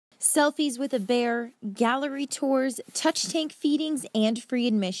Selfies with a bear, gallery tours, touch tank feedings, and free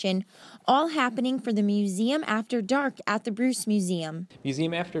admission, all happening for the Museum After Dark at the Bruce Museum.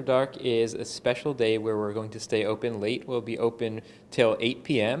 Museum After Dark is a special day where we're going to stay open late. We'll be open till 8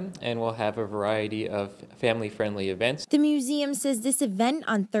 p.m. and we'll have a variety of family-friendly events. The museum says this event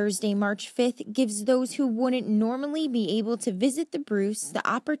on Thursday, March 5th gives those who wouldn't normally be able to visit the Bruce the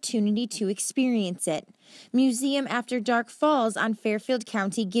opportunity to experience it. Museum After Dark falls on Fairfield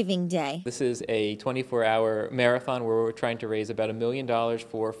County Giving Day. This is a 24-hour marathon where we're trying to raise about $1 million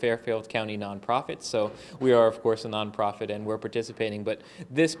for Fairfield County nonprofits. So we are, of course, a nonprofit and we're participating. But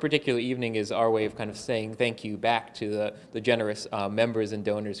this particular evening is our way of kind of saying thank you back to the generous members and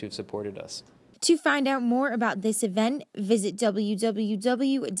donors who've supported us. To find out more about this event, visit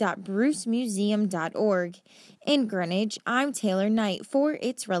www.brucemuseum.org. In Greenwich, I'm Taylor Knight for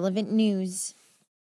It's Relevant News.